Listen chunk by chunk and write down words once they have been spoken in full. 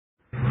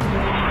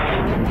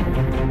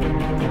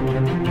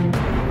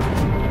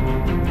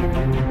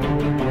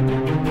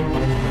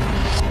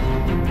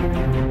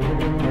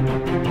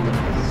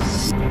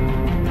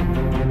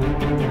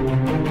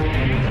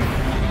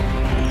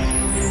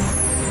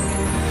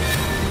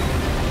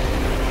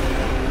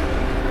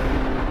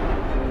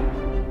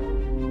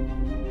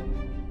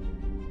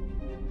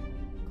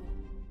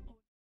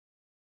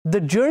The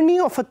journey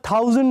of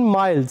 1,000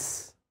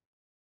 miles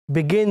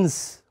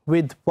begins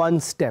with one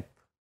step.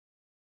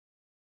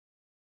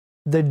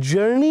 The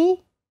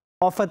journey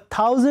of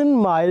 1,000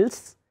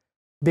 miles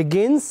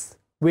begins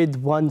with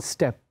one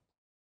step.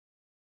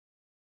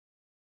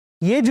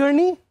 ये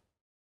journey,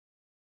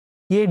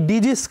 ये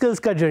DigiSkills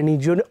का journey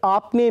जो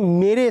आपने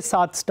मेरे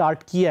साथ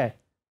स्टार्ट किया है,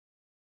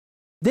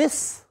 this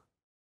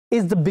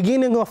is the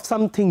beginning of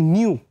something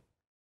new.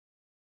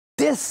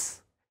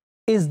 This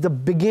is the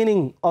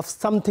beginning of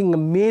something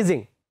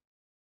amazing.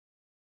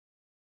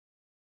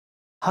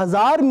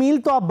 1000 मील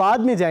तो आप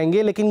बाद में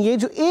जाएंगे, लेकिन ये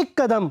जो एक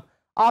कदम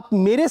आप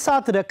मेरे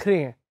साथ रख रहे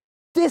हैं,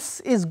 this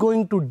is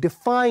going to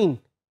define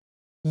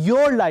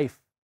your life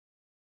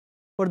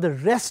for the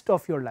rest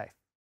of your life.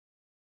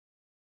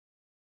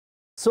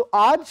 So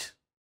आज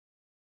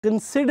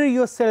consider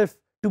yourself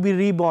to be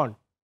reborn.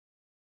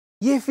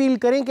 ये फील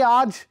करें कि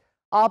आज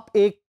आप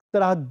एक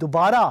तरह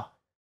दोबारा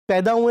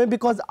पैदा हुए,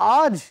 बिकॉज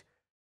आज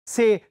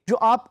से जो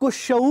आपको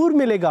शऊर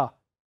मिलेगा,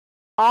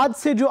 आज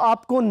से जो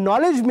आपको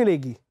नॉलेज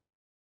मिलेगी,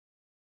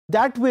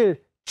 that will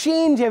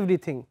change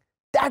everything,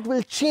 that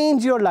will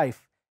change your life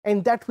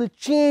and that will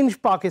change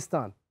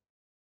Pakistan.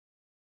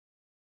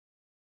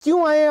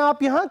 क्यों आए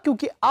आप यहां?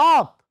 क्योंकि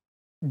आप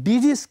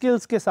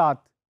DigiSkills के साथ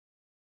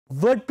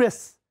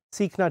WordPress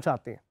सीखना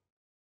चाहते हैं.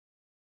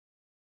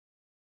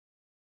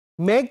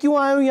 मैं क्यों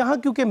आया हूं यहां?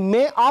 क्योंकि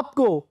मैं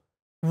आपको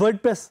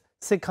WordPress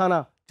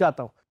सिखाना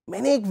चाहता हूं.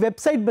 मैंने एक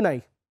वेबसाइट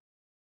बनाई,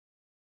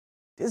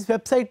 इस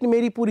वेबसाइट ने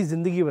मेरी पूरी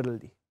जिंदगी बदल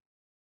दी.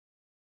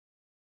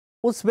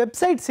 उस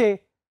वेबसाइट से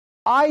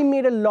I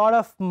made a lot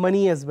of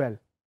money as well.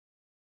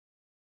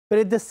 But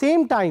at the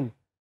same time,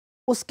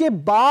 उसके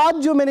बाद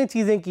जो मैंने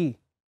चीजें की,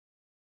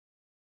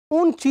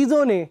 उन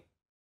चीजों ने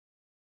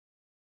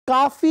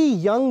काफी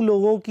यंग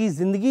लोगों की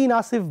जिंदगी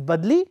ना सिर्फ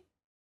बदली,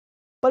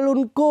 पर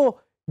उनको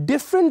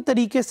डिफरेंट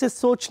तरीके से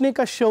सोचने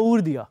का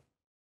शऊर दिया.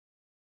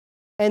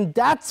 And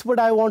that's what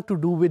I want to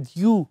do with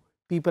you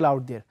people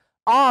out there.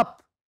 आप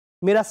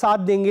मेरा साथ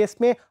देंगे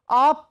इसमें,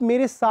 आप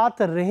मेरे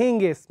साथ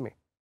रहेंगे इसमें.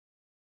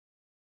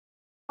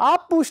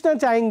 आप पूछना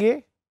चाहेंगे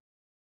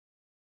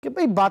कि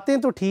भाई बातें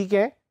तो ठीक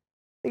है,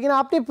 लेकिन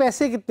आपने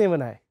पैसे कितने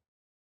बनाए?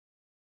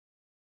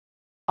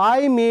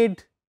 I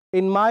made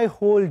in my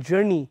whole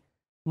journey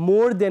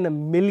more than $1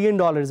 million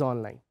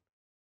online.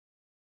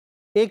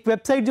 एक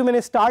वेबसाइट जो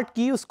मैंने स्टार्ट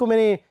की, उसको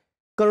मैंने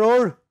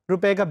करोड़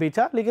रुपए का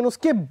बेचा, लेकिन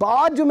उसके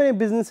बाद जो मैंने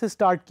बिजनेस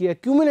स्टार्ट किया,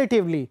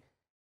 क्यूमुलेटिवली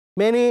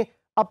मैंने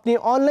अपने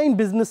ऑनलाइन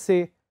बिजनेस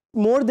से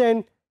more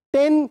than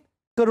 10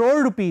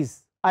 crore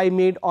rupees I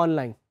made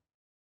online.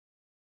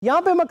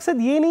 यहां पे मकसद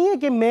ये नहीं है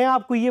कि मैं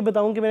आपको ये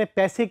बताऊं कि मैंने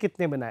पैसे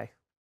कितने बनाए.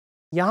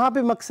 यहां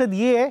पे मकसद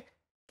ये है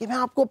कि मैं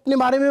आपको अपने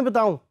बारे में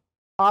बताऊं,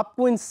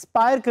 आपको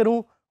इंस्पायर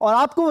करूं और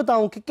आपको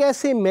बताऊं कि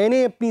कैसे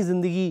मैंने अपनी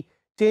जिंदगी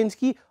चेंज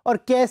की और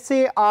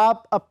कैसे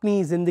आप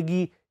अपनी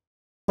जिंदगी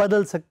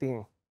बदल सकते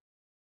हैं.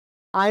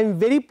 I am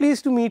very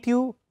pleased to meet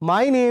you.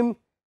 My name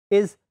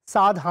is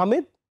Saad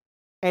Hamid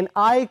and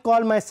I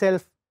call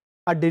myself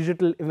a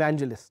digital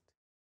evangelist.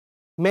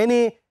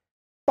 मैंने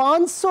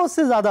 500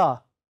 से ज़्यादा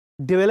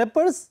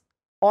डेवलपर्स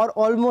और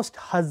ऑलमोस्ट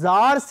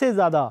 1000 से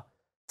ज़्यादा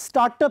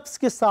स्टार्टअप्स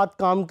के साथ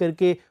काम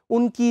करके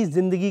उनकी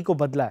ज़िंदगी को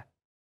बदला है.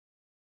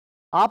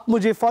 आप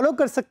मुझे फॉलो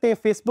कर सकते हैं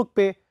फेसबुक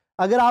पे.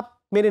 अगर आप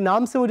मेरे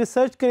नाम से मुझे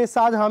सर्च करें,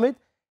 साद Hamid,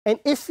 and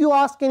if you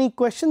ask any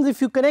questions,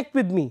 if you connect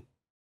with me,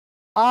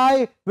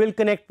 I will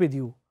connect with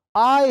you.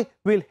 I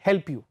will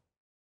help you.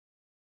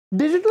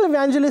 Digital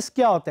evangelist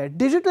क्या होता है?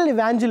 Digital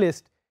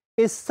evangelist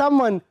is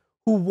someone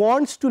who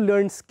wants to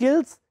learn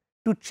skills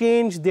to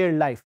change their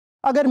life.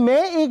 अगर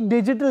मैं एक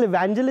digital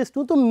evangelist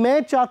हूं, तो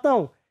मैं चाहता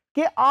हूं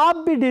कि आप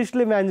भी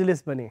digital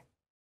evangelist बने.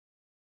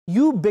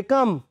 You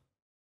become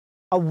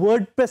a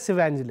WordPress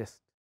evangelist.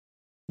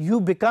 You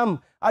become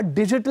a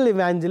digital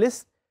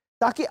evangelist,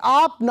 ताकि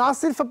आप ना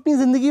सिर्फ अपनी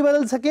जिंदगी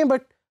बदल सकें,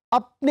 बट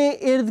अपने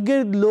इर्द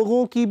गिर्द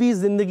लोगों की भी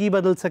जिंदगी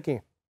बदल सकें.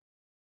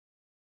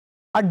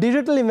 A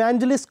digital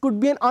evangelist could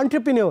be an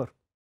entrepreneur.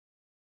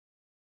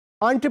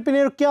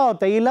 Entrepreneur क्या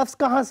होता है? ये लफ्ज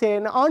कहां से है?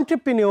 An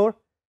entrepreneur,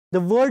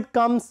 the word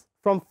comes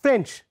from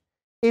French,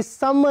 is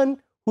someone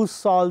who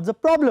solves a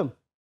problem.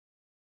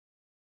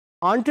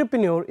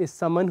 Entrepreneur is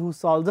someone who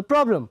solves a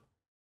problem.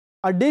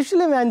 A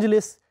digital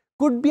evangelist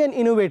could be an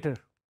innovator.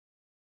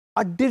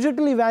 A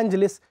digital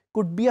evangelist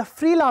could be a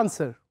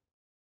freelancer.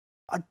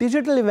 A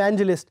digital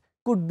evangelist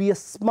could be a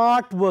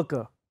smart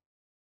worker.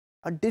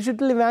 A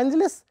digital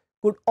evangelist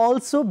could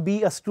also be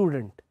a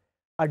student.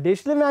 A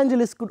digital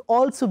evangelist could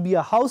also be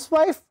a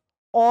housewife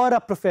or a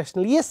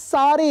professional. ये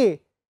सारे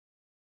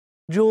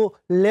जो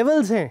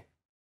levels हैं,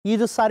 ये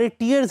जो सारे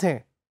tiers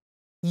हैं,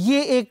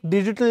 ये एक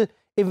digital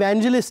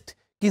evangelist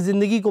की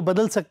ज़िंदगी को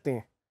बदल सकते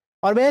हैं.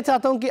 और मैं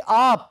चाहता हूं कि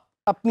आप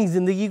अपनी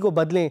ज़िंदगी को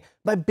बदलें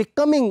by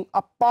becoming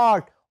a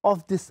part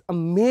of this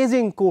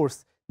amazing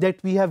course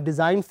that we have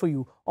designed for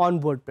you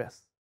on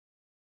WordPress.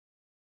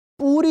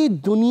 पूरी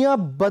दुनिया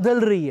बदल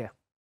रही है.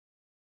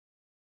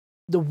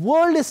 The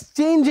world is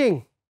changing.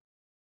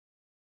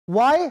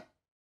 Why?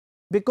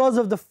 Because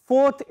of the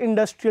fourth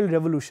industrial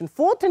revolution.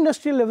 Fourth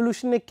industrial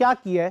revolution ने क्या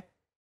किया है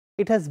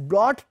It has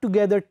brought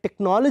together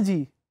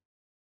technology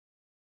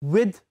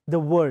with the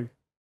world.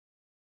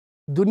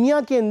 दुनिया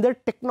के अंदर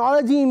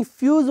टेक्नोलॉजी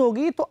इन्फ्यूज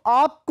होगी तो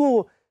आपको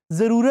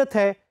ज़रूरत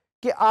है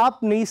कि आप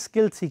नई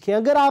स्किल्स सीखें.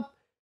 अगर आप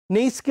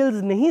नई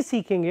स्किल्स नहीं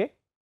सीखेंगे,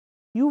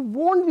 you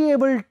won't be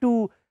able to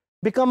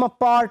become a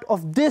part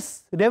of this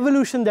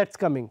revolution that's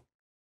coming.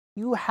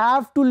 You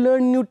have to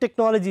learn new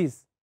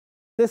technologies.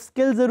 The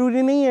skills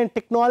ज़रूरी नहीं है,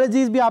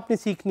 टेक्नोलॉजीज भी आपने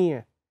सीखनी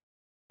है.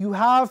 You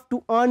have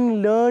to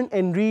unlearn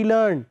and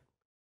relearn.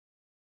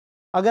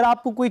 अगर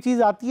आपको कोई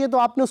चीज़ आती है तो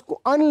आपने उसको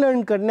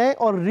अनलर्न करना है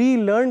और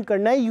रीलर्न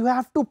करना है. You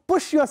have to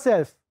push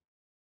yourself.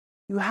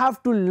 You have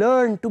to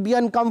learn to be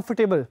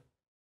uncomfortable.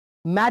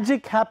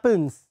 Magic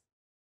happens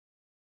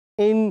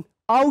in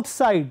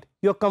outside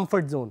your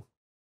comfort zone.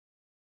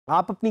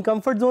 आप अपनी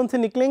कंफर्ट जोन से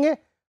निकलेंगे,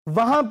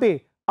 वहां पे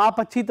आप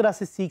अच्छी तरह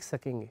से सीख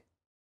सकेंगे.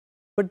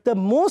 But the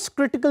most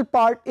critical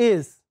part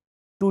is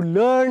to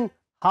learn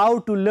how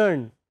to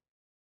learn.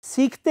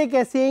 सीखते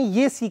कैसे हैं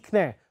ये सीखना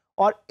है,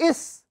 और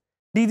इस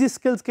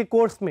DigiSkills के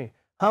कोर्स में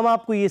हम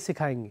आपको ये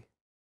सिखाएंगे.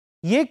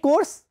 ये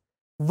कोर्स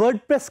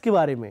वर्डप्रेस के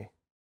बारे में,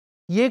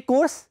 ये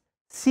कोर्स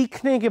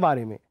सीखने के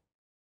बारे में,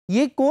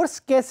 ये कोर्स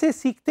कैसे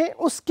सीखते हैं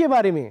उसके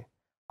बारे में.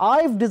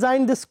 I've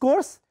designed this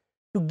course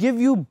to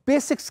give you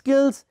basic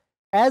skills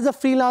as a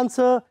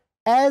freelancer,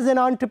 as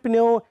an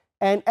entrepreneur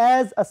and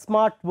as a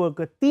smart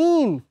worker.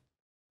 3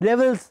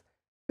 levels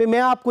पे मैं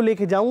आपको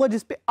लेके जाऊंगा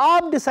जिस पे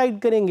आप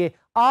डिसाइड करेंगे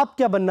आप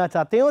क्या बनना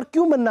चाहते हैं और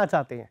क्यों बनना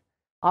चाहते हैं.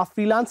 आप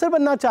फ्रीलांसर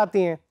बनना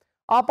चाहते हैं,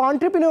 आप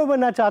एंटरप्रेन्योर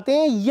बनना चाहते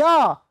हैं,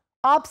 या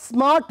आप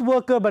स्मार्ट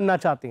वर्कर बनना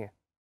चाहते हैं.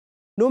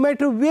 No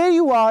matter where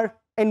you are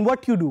and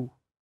what you do,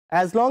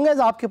 as long as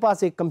आपके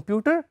पास एक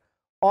कंप्यूटर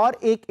और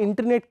एक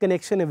इंटरनेट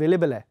कनेक्शन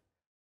अवेलेबल है,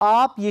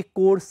 आप ये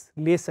कोर्स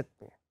ले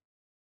सकते हैं.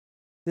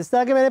 जिस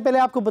तरह के मैंने पहले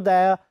आपको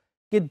बताया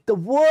कि the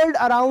world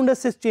around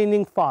us is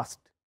changing fast,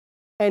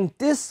 and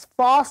this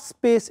fast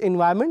pace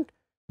environment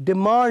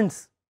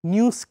demands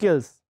new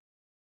skills.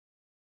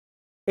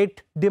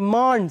 It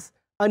demands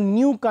a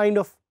new kind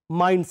of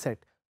mindset.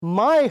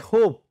 My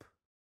hope,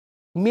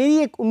 मेरी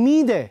एक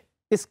उम्मीद है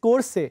इस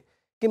कोर्स से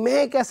कि मैं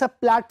एक ऐसा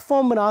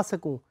प्लेटफॉर्म बना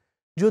सकूं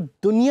जो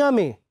दुनिया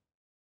में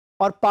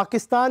और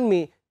पाकिस्तान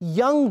में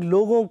यंग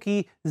लोगों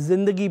की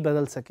जिंदगी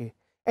बदल सके.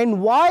 And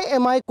why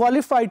am I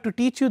qualified to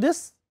teach you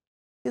this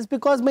is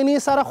because मैंने ये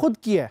सारा खुद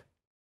किया है.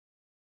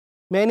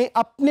 मैंने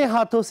अपने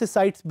हाथों से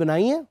साइट्स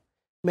बनाई हैं,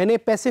 मैंने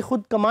पैसे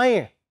खुद कमाए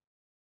हैं,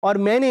 और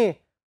मैंने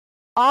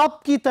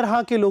आपकी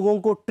तरह के लोगों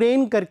को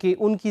ट्रेन करके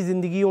उनकी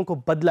जिंदगियों को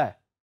बदला है.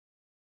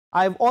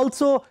 I've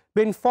also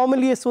been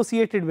formally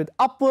associated with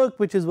Upwork,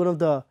 which is one of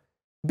the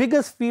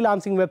biggest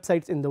freelancing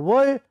websites in the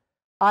world.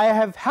 I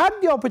have had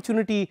the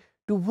opportunity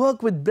to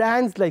work with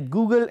brands like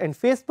Google and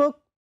Facebook.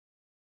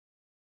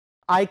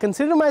 I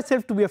consider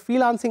myself to be a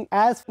freelancing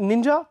as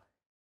ninja,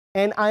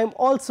 and I am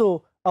also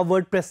a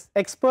WordPress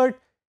expert,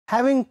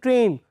 having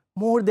trained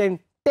more than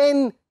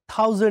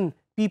 10,000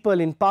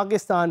 people in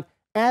Pakistan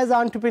as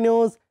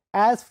entrepreneurs,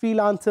 as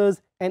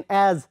freelancers, and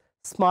as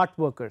smart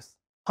workers.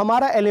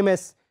 Hamara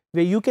LMS,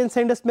 where you can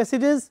send us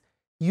messages,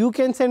 you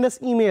can send us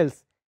emails,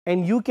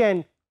 and you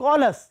can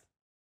call us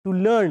to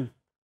learn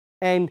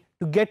and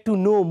to get to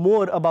know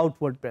more about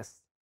WordPress.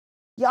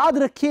 याद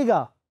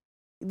रखिएगा,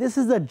 this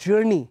is a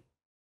journey.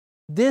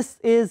 This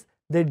is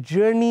the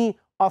journey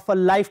of a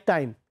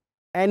lifetime,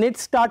 and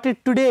it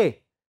started today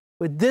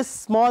with this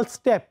small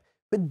step,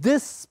 with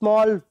this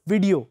small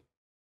video.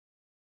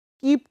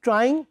 Keep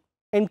trying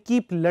and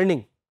keep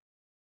learning.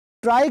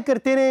 Try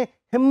करते रहें,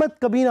 हिम्मत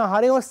कभी ना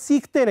हारें और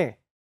सीखते रहें.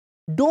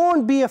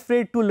 Don't be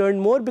afraid to learn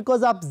more,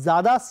 because आप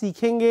ज़्यादा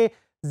सीखेंगे,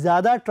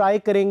 ज़्यादा ट्राई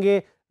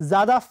करेंगे,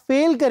 ज़्यादा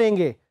फेल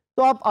करेंगे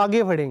तो आप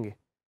आगे बढ़ेंगे.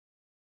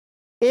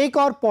 एक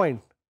और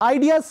point,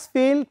 ideas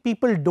fail,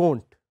 people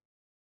don't.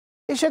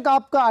 बेशक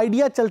आपका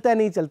आइडिया चलता है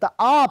नहीं चलता,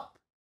 आप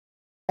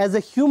as a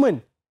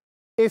human,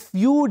 if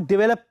you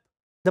develop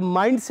the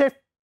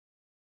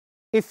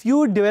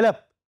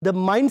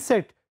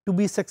mindset to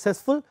be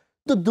successful,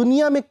 तो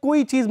दुनिया में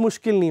कोई चीज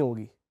मुश्किल नहीं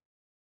होगी.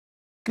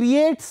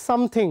 Create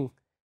something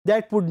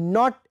that would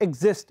not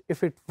exist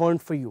if it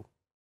weren't for you.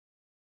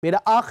 मेरा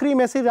आखिरी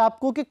मैसेज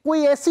आपको कि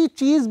कोई ऐसी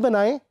चीज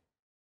बनाएं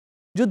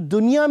जो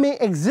दुनिया में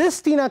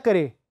एग्जिस्ट ही ना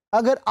करे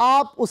अगर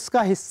आप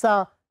उसका हिस्सा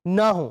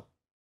ना हो.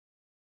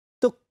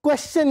 तो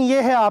क्वेश्चन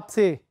ये है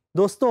आपसे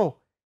दोस्तों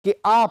कि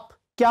आप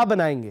क्या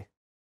बनाएंगे.